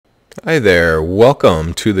Hi there,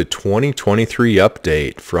 welcome to the 2023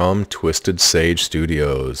 update from Twisted Sage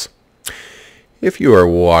Studios. If you are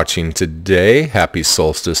watching today, happy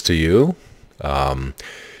solstice to you.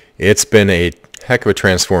 It's been a heck of a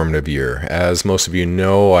transformative year. As most of you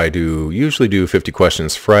know, I usually do 50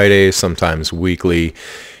 questions Friday, sometimes weekly,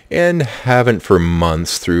 and haven't for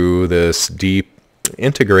months through this deep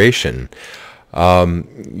integration. For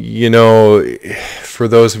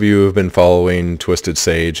those of you who have been following Twisted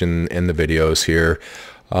Sage and the videos here,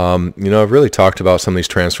 I've really talked about some of these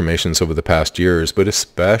transformations over the past years, but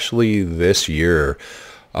especially this year,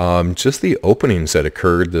 just the openings that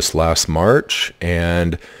occurred this last March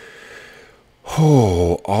and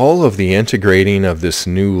all of the integrating of this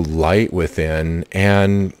new light within.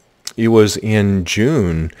 And it was in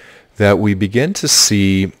June that we began to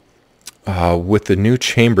see with the new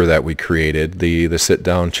chamber that we created, the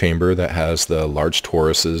sit-down chamber that has the large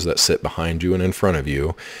toruses that sit behind you and in front of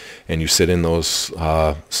you, and you sit in those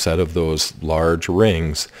set of those large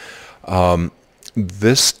rings.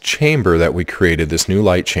 This chamber that we created, this new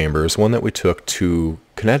light chamber, is one that we took to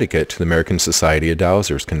Connecticut to the American Society of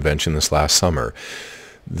Dowsers convention this last summer.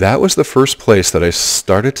 That was the first place that I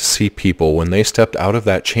started to see people, when they stepped out of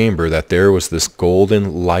that chamber, that there was this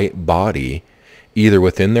golden light body either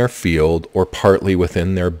within their field or partly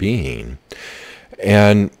within their being.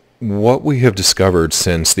 And what we have discovered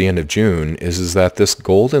since the end of June is that this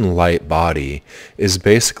golden light body is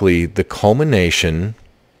basically the culmination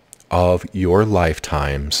of your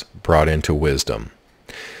lifetimes brought into wisdom.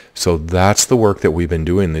 So that's the work that we've been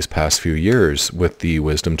doing these past few years with the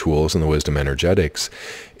wisdom tools and the wisdom energetics,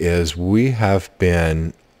 is we have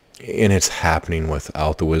been, and it's happening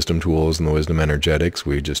without the wisdom tools and the wisdom energetics.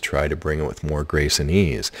 We just try to bring it with more grace and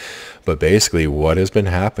ease. But basically what has been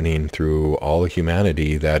happening through all of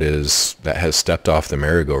humanity that has stepped off the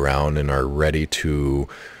merry-go-round and are ready to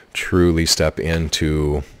truly step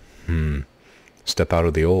out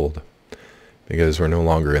of the old, because we're no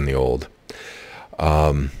longer in the old.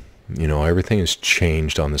 Everything has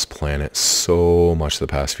changed on this planet so much the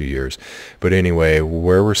past few years. But anyway,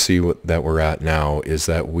 where that we're at now is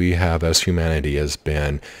that we have, as humanity, has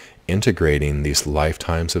been integrating these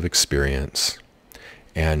lifetimes of experience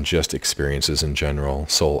and just experiences in general,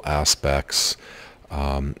 soul aspects,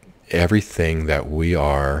 everything that we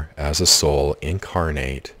are as a soul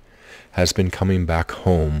incarnate has been coming back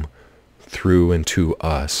home through and to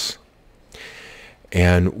us.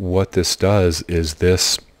 And what this does is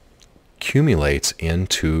this accumulates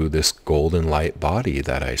into this golden light body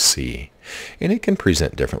that I see. And it can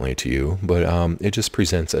present differently to you, but it just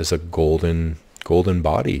presents as a golden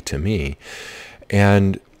body to me.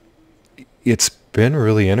 And it's been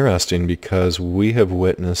really interesting because we have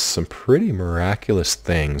witnessed some pretty miraculous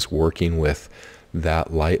things working with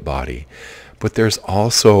that light body. But there's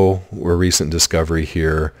also a recent discovery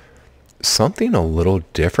here, something a little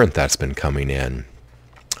different that's been coming in.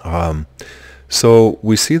 So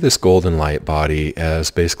we see this golden light body as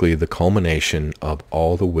basically the culmination of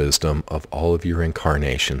all the wisdom of all of your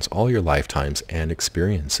incarnations, all your lifetimes and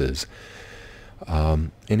experiences,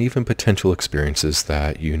 and even potential experiences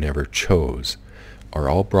that you never chose are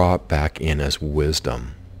all brought back in as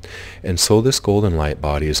wisdom. And so this golden light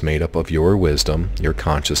body is made up of your wisdom, your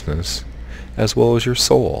consciousness, as well as your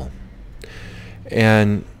soul.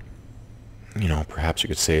 And perhaps you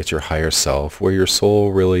could say it's your higher self, where your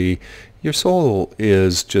soul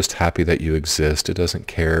is just happy that you exist. It doesn't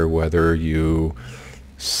care whether you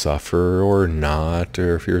suffer or not,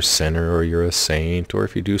 or if you're a sinner or you're a saint, or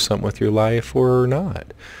if you do something with your life or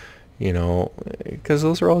not, because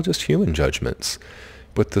those are all just human judgments.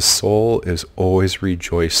 But the soul is always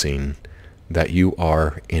rejoicing that you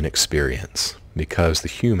are in experience, because the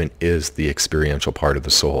human is the experiential part of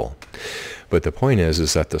the soul. But the point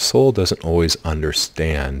is that the soul doesn't always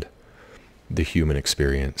understand the human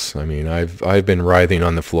experience. I mean, I've been writhing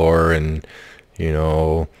on the floor and,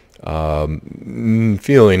 feeling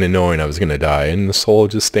and knowing I was going to die, and the soul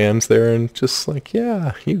just stands there and just like,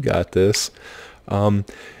 yeah, you got this.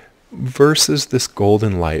 Versus this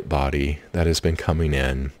golden light body that has been coming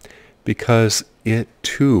in, because it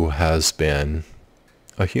too has been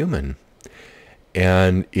a human,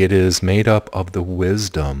 and it is made up of the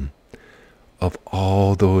wisdom of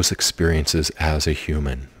all those experiences as a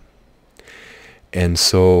human. And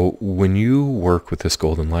so when you work with this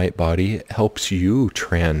golden light body, it helps you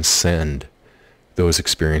transcend those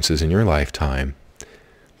experiences in your lifetime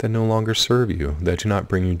that no longer serve you, that do not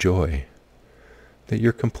bring you joy, that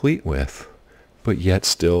you're complete with, but yet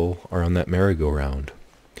still are on that merry-go-round.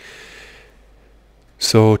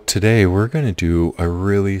 So today we're going to do a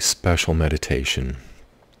really special meditation.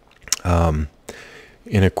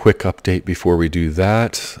 In a quick update before we do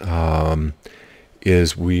that,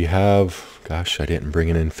 is we have, gosh, I didn't bring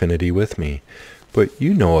an infinity with me, but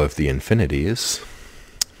you know of the infinities,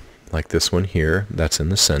 like this one here, that's in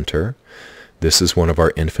the center. This is one of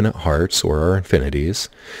our infinite hearts, or our infinities,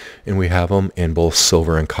 and we have them in both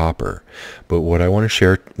silver and copper. But what I want to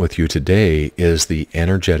share with you today is the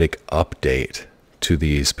energetic update to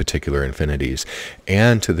these particular infinities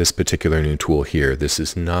and to this particular new tool here. This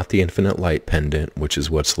is not the infinite light pendant, which is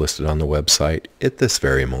what's listed on the website at this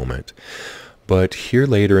very moment. But here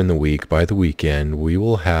later in the week, by the weekend, we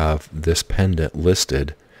will have this pendant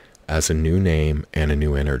listed as a new name and a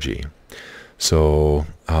new energy. So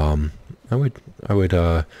I would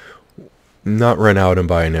not run out and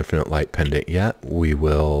buy an infinite light pendant yet. We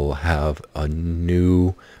will have a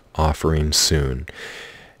new offering soon.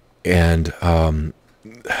 And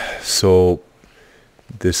so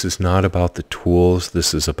this is not about the tools.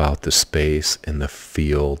 This is about the space and the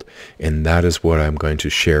field. And that is what I'm going to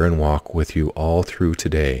share and walk with you all through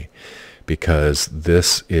today, because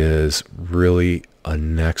this is really a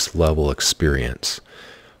next level experience.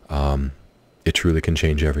 It truly can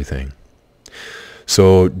change everything.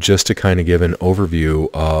 So just to kind of give an overview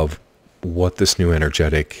of what this new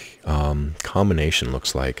energetic combination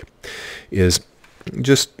looks like is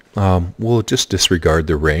just, we'll just disregard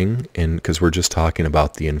the ring, and because we're just talking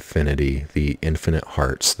about the infinity, the infinite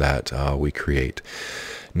hearts that we create.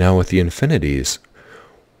 Now with the infinities,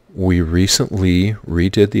 we recently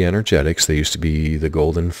redid the energetics. They used to be the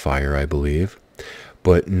golden fire, I believe.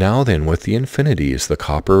 But now then, with the infinities, the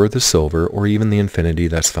copper or the silver, or even the infinity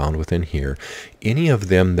that's found within here, any of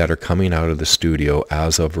them that are coming out of the studio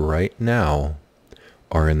as of right now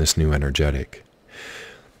are in this new energetic.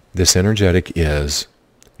 This energetic is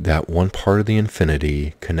that one part of the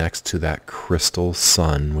infinity connects to that crystal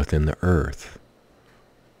sun within the earth.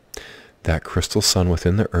 That crystal sun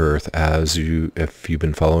within the earth, if you've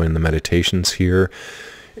been following the meditations here,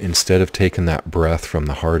 instead of taking that breath from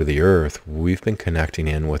the heart of the earth, we've been connecting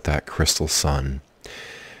in with that crystal sun.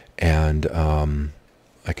 And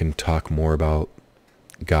I can talk more about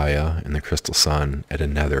Gaia and the crystal sun at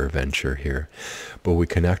another venture here. But we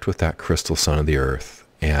connect with that crystal sun of the earth.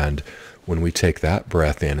 And when we take that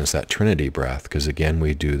breath in as that Trinity breath, because again,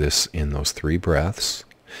 we do this in those 3 breaths.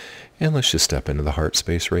 And let's just step into the heart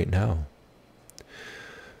space right now.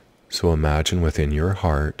 So imagine within your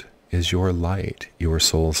heart is your light, your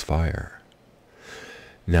soul's fire.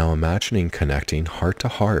 Now imagining connecting heart to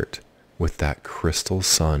heart with that crystal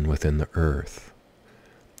sun within the earth,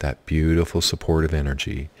 that beautiful supportive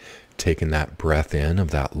energy, taking that breath in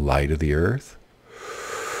of that light of the earth,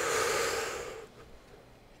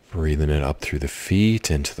 breathing it up through the feet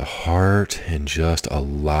into the heart, and just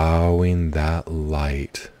allowing that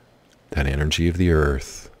light, that energy of the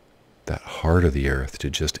earth, that heart of the earth to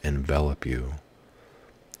just envelop you.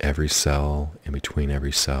 Every cell, in between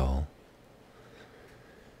every cell.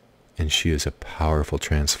 And she is a powerful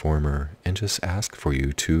transformer, and just ask for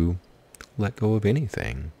you to let go of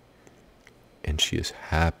anything. And she is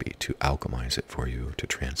happy to alchemize it for you, to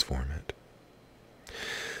transform it.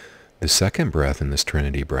 The second breath in this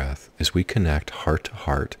Trinity breath is we connect heart to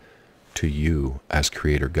heart to you as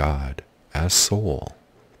Creator God, as soul,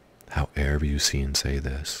 however you see and say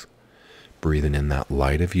this. Breathing in that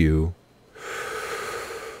light of you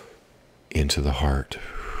into the heart,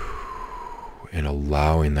 and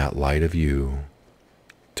allowing that light of you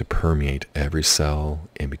to permeate every cell,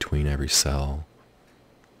 in between every cell,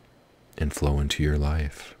 and flow into your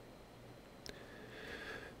life.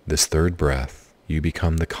 This third breath, you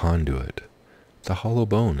become the conduit, the hollow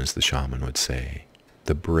bone, as the shaman would say,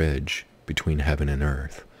 the bridge between heaven and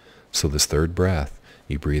earth. So this third breath,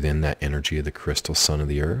 you breathe in that energy of the crystal sun of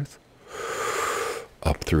the earth,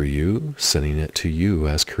 up through you, sending it to you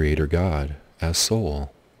as Creator God, as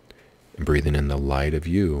soul, and breathing in the light of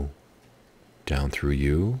you, down through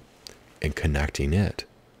you, and connecting it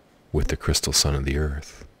with the crystal sun of the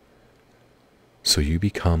earth. So you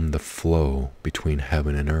become the flow between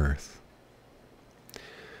heaven and earth.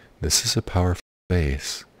 This is a powerful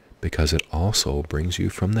space because it also brings you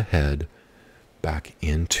from the head back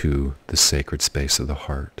into the sacred space of the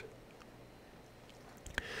heart.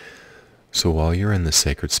 So while you're in the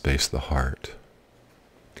sacred space of the heart,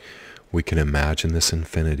 we can imagine this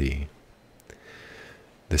infinity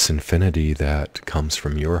that comes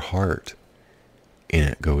from your heart, and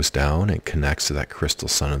it goes down and connects to that crystal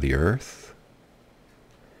sun of the earth,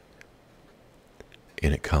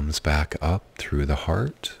 and it comes back up through the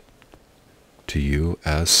heart to you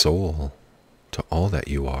as soul, to all that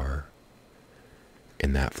you are,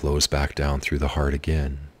 and that flows back down through the heart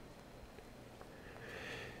again.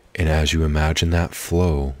 And as you imagine that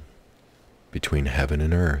flow between heaven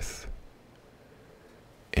and earth,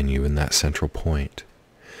 and you in that central point,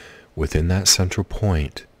 within that central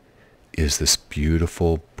point is this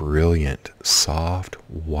beautiful, brilliant, soft,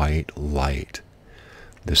 white light.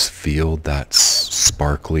 This field that's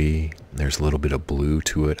sparkly. There's a little bit of blue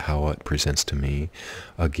to it, how it presents to me.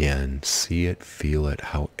 Again, see it, feel it,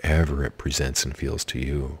 however it presents and feels to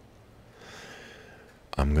you.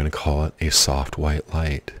 I'm going to call it a soft white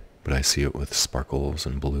light, but I see it with sparkles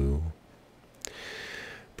and blue.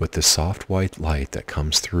 But the soft white light that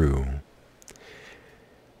comes through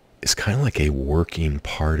is kind of like a working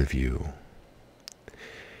part of you.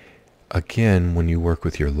 Again, when you work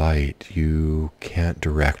with your light, you can't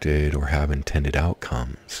direct it or have intended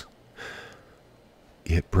outcomes.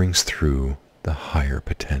 It brings through the higher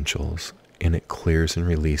potentials, and it clears and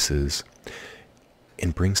releases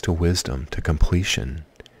and brings to wisdom, to completion,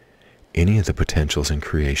 any of the potentials in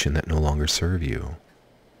creation that no longer serve you.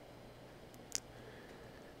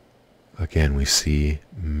 Again, we see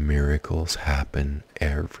miracles happen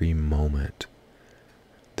every moment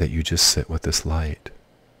that you just sit with this light.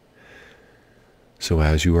 So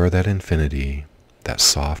as you are that infinity, that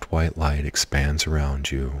soft white light expands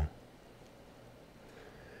around you.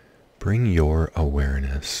 Bring your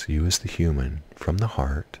awareness, you as the human, from the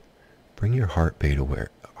heart. Bring your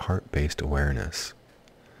heart-based awareness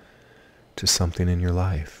to something in your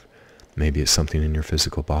life. Maybe it's something in your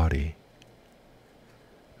physical body.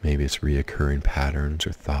 Maybe it's reoccurring patterns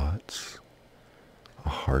or thoughts, a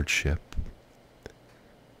hardship,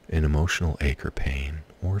 an emotional ache or pain,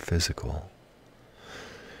 or physical.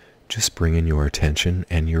 Just bringing your attention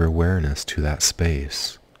and your awareness to that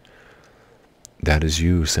space. That is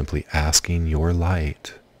you simply asking your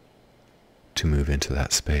light to move into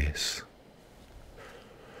that space.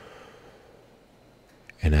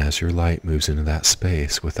 And as your light moves into that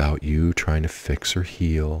space, without you trying to fix or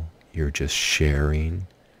heal, you're just sharing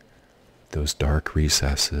those dark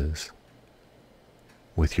recesses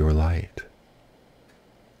with your light.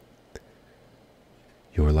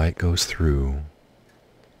 Your light goes through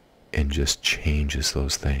and just changes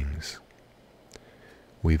those things.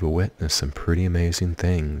 We've witnessed some pretty amazing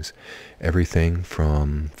things. Everything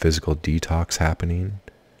from physical detox happening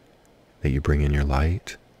that you bring in your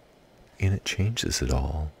light, and it changes it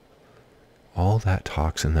all. All that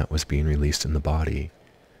toxin that was being released in the body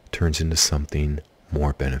turns into something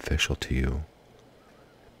more beneficial to you.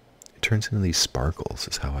 It turns into these sparkles,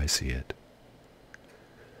 is how I see it.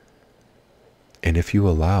 And if you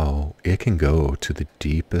allow, it can go to the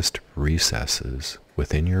deepest recesses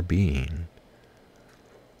within your being,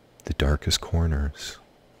 the darkest corners,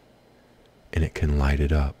 and it can light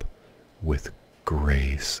it up with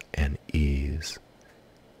grace and ease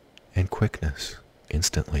and quickness.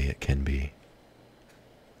 Instantly it can be.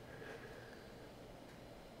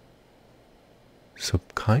 So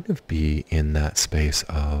kind of be in that space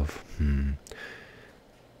of,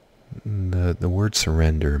 the word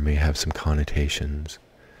surrender may have some connotations,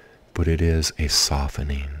 but it is a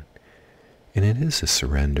softening. And it is a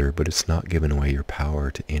surrender, but it's not giving away your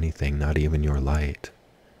power to anything, not even your light.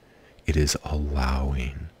 It is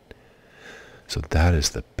allowing. So that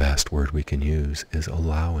is the best word we can use, is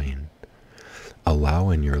allowing.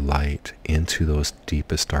 Allowing your light into those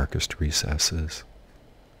deepest, darkest recesses.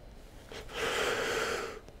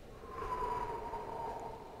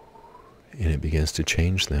 And it begins to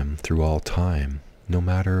change them through all time, no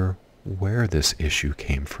matter where this issue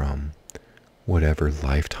came from, whatever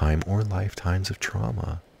lifetime or lifetimes of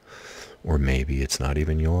trauma. Or maybe it's not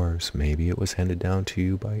even yours. Maybe it was handed down to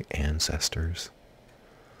you by ancestors.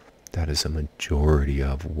 That is a majority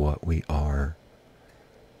of what we are,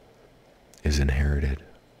 is inherited,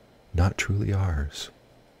 not truly ours.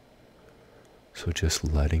 So just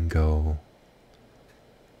letting go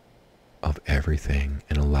of everything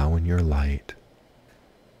and allowing your light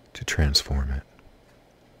to transform it.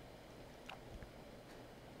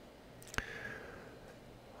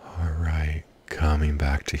 All right, coming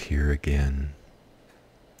back to here again.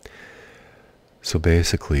 So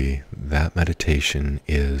basically, that meditation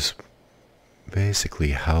is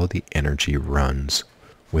basically how the energy runs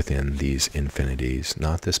within these infinities,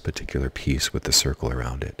 not this particular piece with the circle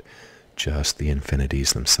around it, just the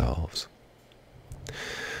infinities themselves.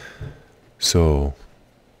 So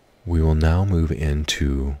we will now move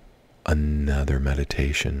into another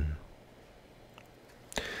meditation.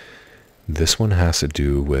 This one has to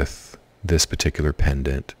do with this particular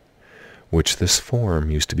pendant, which this form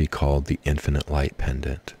used to be called the Infinite Light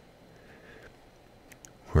Pendant.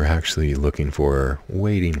 We're actually waiting for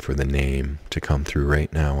the name to come through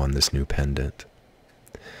right now on this new pendant.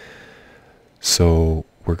 So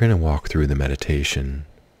we're going to walk through the meditation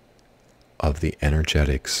of the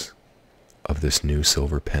energetics of this new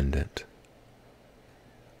silver pendant.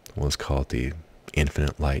 Let's call it the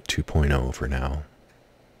Infinite Light 2.0 for now.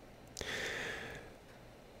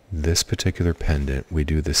 This particular pendant, we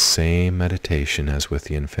do the same meditation as with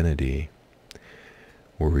the infinity,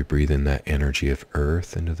 where we breathe in that energy of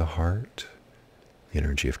earth into the heart, the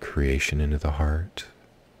energy of creation into the heart,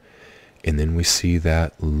 and then we see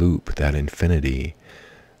that loop, that infinity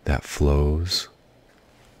that flows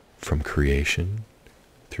from creation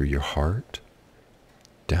through your heart,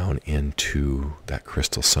 down into that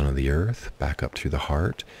crystal sun of the earth, back up through the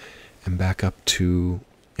heart, and back up to,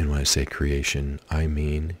 and when I say creation, I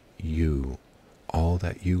mean you, all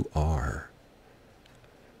that you are,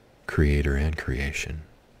 creator and creation,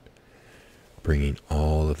 bringing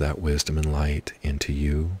all of that wisdom and light into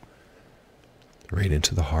you, right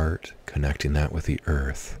into the heart, connecting that with the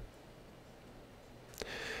earth.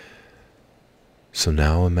 So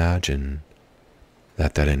now imagine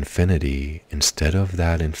that infinity, instead of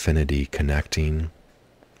that infinity connecting,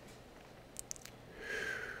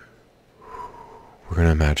 we're going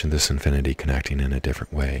to imagine this infinity connecting in a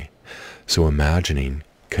different way. So imagining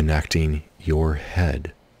connecting your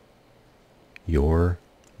head, your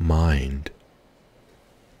mind,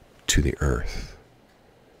 to the earth.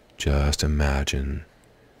 Just imagine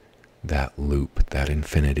that loop, that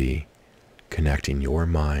infinity, connecting your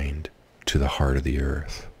mind to the heart of the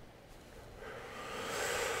earth.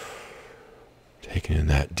 Taking in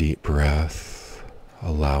that deep breath,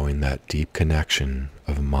 allowing that deep connection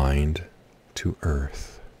of mind to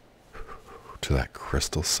earth, to that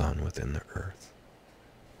crystal sun within the earth.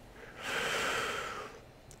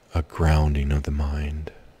 A grounding of the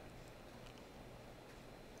mind.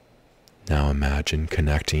 Now imagine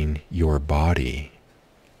connecting your body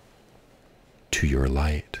to your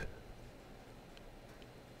light.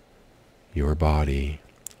 Your body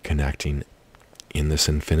connecting in this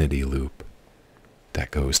infinity loop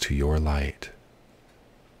that goes to your light.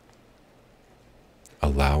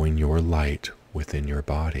 Allowing your light within your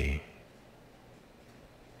body.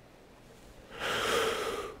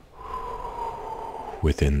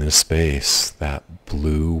 Within this space, that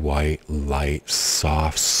blue-white light,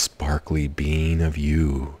 soft, sparkly being of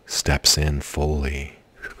you steps in fully.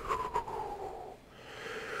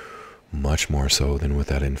 Much more so than with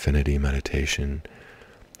that infinity meditation.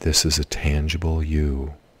 This is a tangible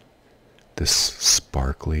you. This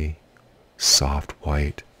sparkly, soft,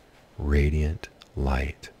 white, radiant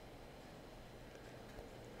light.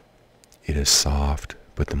 It is soft,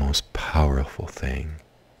 but the most powerful thing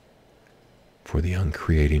for the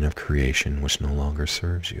uncreating of creation which no longer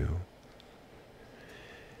serves you.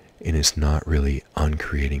 It is not really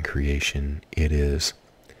uncreating creation. It is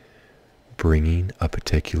bringing a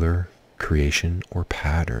particular creation or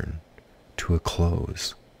pattern to a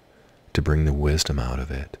close, to bring the wisdom out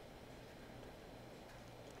of it,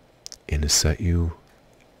 and to set you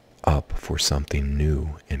up for something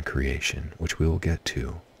new in creation, which we will get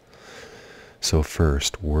to. So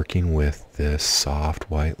first, working with this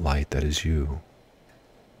soft white light that is you,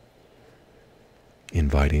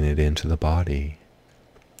 inviting it into the body,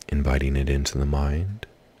 inviting it into the mind,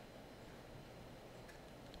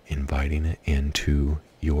 inviting it into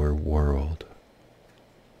your world,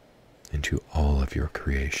 into all of your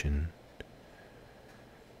creation.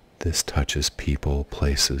 This touches people,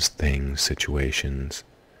 places, things, situations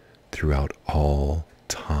throughout all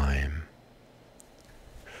time.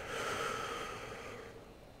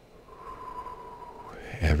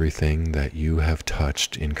 Everything that you have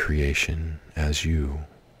touched in creation as you,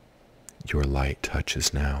 your light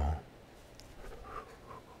touches now.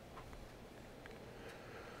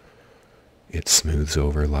 It smooths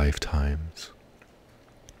over lifetimes,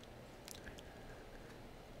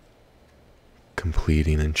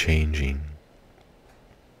 completing and changing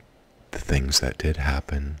the things that did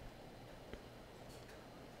happen,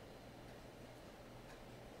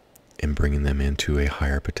 and bringing them into a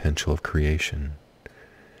higher potential of creation.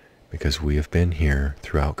 Because we have been here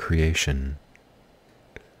throughout creation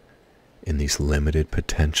in these limited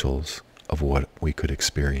potentials of what we could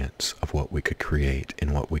experience, of what we could create,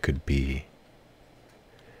 and what we could be.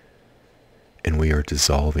 And we are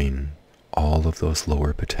dissolving all of those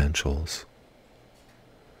lower potentials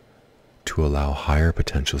to allow higher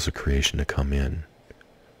potentials of creation to come in.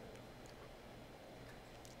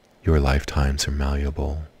 Your lifetimes are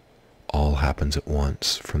malleable. All happens at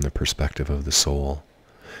once from the perspective of the soul.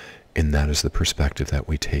 And that is the perspective that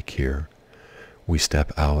we take here. We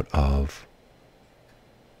step out of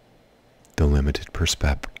the limited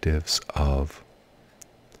perspectives of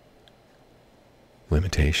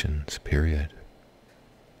limitations, period.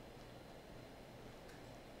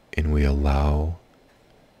 And we allow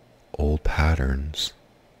old patterns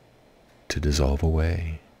to dissolve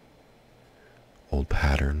away. Old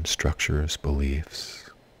patterns, structures, beliefs,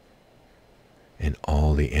 and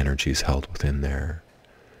all the energies held within there.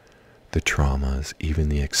 The traumas, even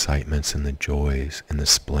the excitements and the joys and the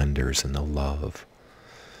splendors and the love.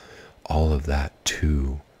 All of that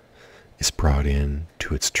too is brought in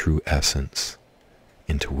to its true essence,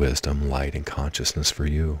 into wisdom, light, and consciousness for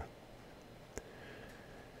you.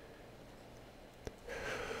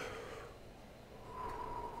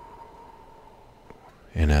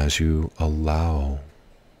 And as you allow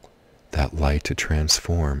that light to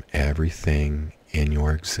transform everything in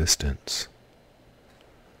your existence,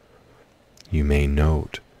 you may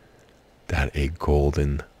note that a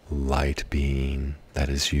golden light being that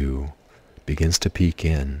is you begins to peek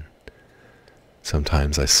in.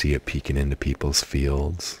 Sometimes I see it peeking into people's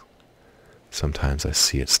fields. Sometimes I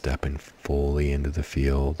see it stepping fully into the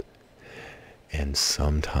field. And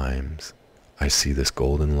sometimes I see this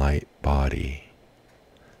golden light body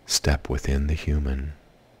step within the human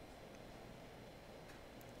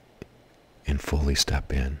and fully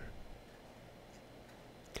step in.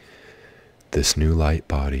 This new light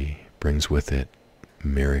body brings with it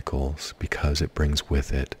miracles because it brings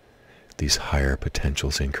with it these higher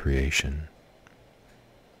potentials in creation.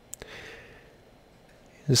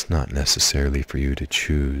 It's not necessarily for you to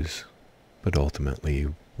choose, but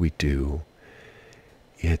ultimately we do.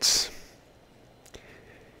 It's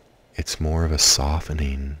more of a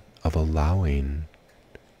softening, of allowing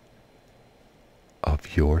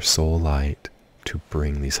of your soul light to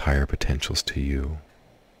bring these higher potentials to you.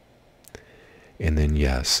 And then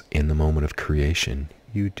yes, in the moment of creation,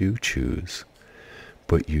 you do choose,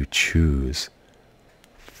 but you choose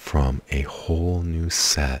from a whole new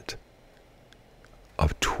set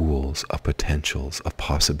of tools, of potentials, of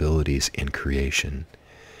possibilities in creation.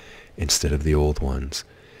 Instead of the old ones,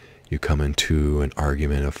 you come into an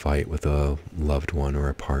argument, a fight with a loved one or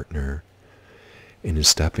a partner, and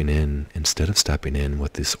instead of stepping in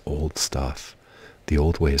with this old stuff, the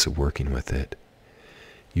old ways of working with it,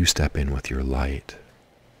 you step in with your light.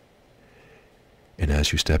 And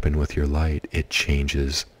as you step in with your light, it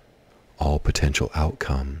changes all potential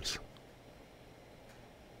outcomes.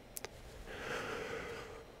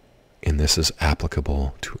 And this is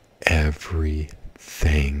applicable to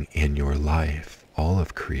everything in your life, all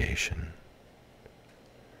of creation.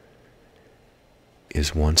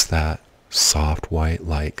 Is once that soft white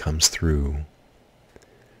light comes through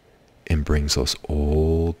and brings those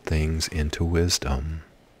old things into wisdom,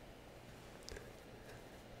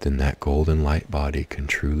 then that golden light body can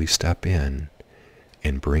truly step in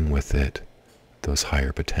and bring with it those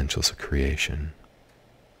higher potentials of creation.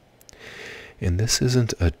 And this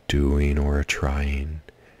isn't a doing or a trying.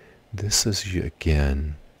 This is,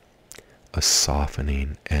 again, a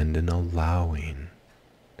softening and an allowing.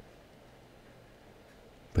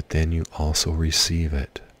 But then you also receive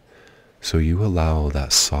it. So you allow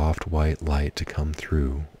that soft white light to come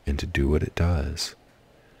through and to do what it does.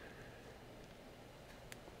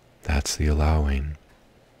 That's the allowing.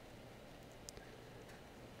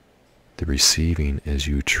 The receiving is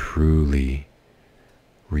you truly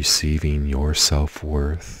receiving your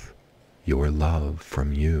self-worth, your love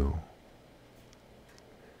from you,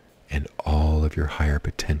 and all of your higher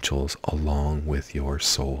potentials along with your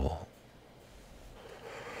soul.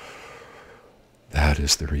 That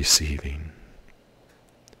is the receiving.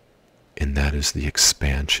 And that is the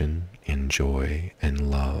expansion in joy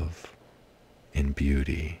and love and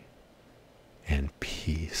beauty and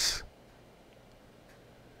peace.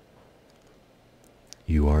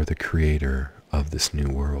 You are the creator of this new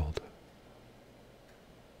world.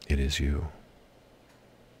 It is you.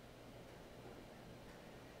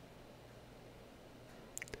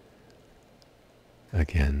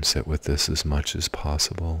 Again, sit with this as much as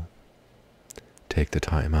possible. Take the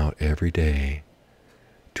time out every day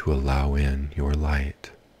to allow in your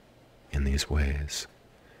light in these ways.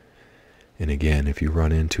 And again, if you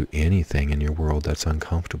run into anything in your world that's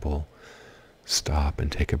uncomfortable, stop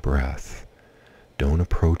and take a breath. Don't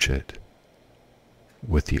approach it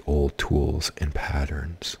with the old tools and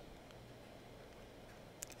patterns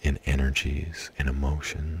and energies and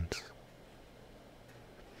emotions.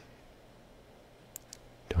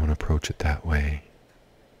 Don't approach it that way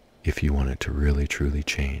if you want it to really, truly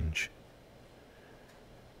change.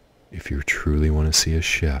 If you truly want to see a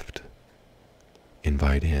shift,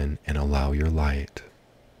 invite in and allow your light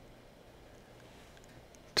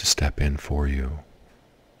to step in for you.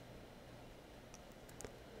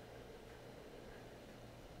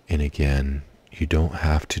 And again, you don't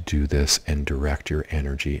have to do this and direct your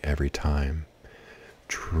energy every time.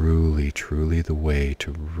 truly, truly the way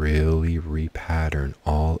to really repattern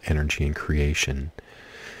all energy in creation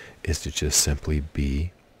is to just simply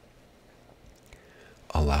be,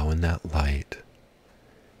 allowing that light.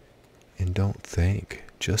 And don't think,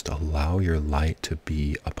 just allow your light to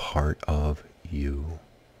be a part of you.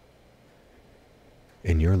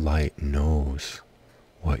 And your light knows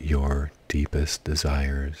what your deepest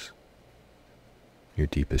desires, your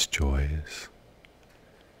deepest joys,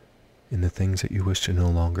 and the things that you wish to no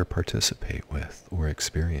longer participate with or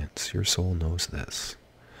experience. Your soul knows this.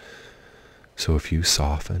 So if you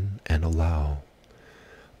soften and allow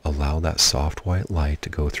that soft white light to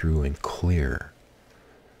go through and clear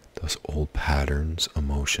those old patterns,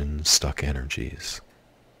 emotions, stuck energies,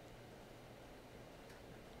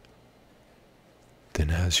 then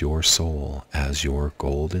as your soul, as your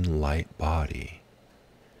golden light body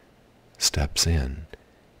steps in,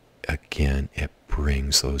 again it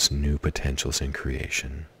brings those new potentials in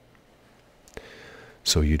creation.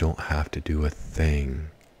 So you don't have to do a thing,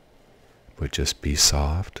 but just be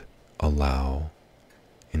soft, allow,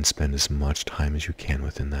 and spend as much time as you can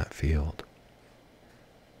within that field.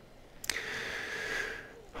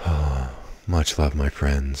 Much love, my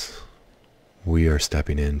friends. We are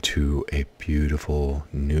stepping into a beautiful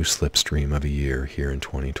new slipstream of a year here in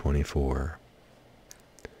 2024.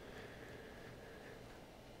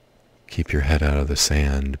 Keep your head out of the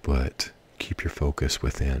sand, but keep your focus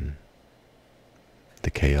within.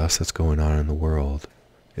 The chaos that's going on in the world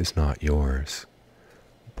is not yours,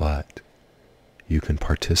 but you can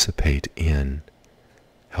participate in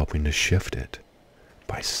helping to shift it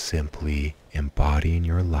by simply embodying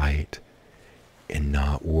your light and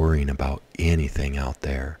not worrying about anything out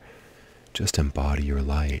there. Just embody your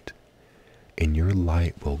light, and your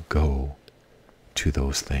light will go to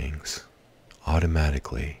those things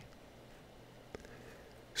automatically.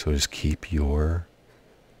 So just keep your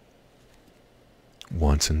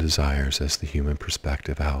wants and desires as the human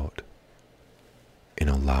perspective out, and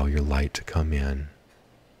allow your light to come in.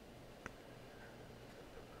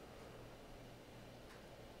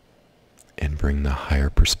 And bring the higher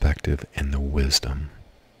perspective and the wisdom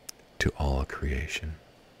to all creation.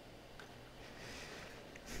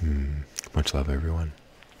 Much love, everyone.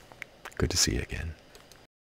 Good to see you again.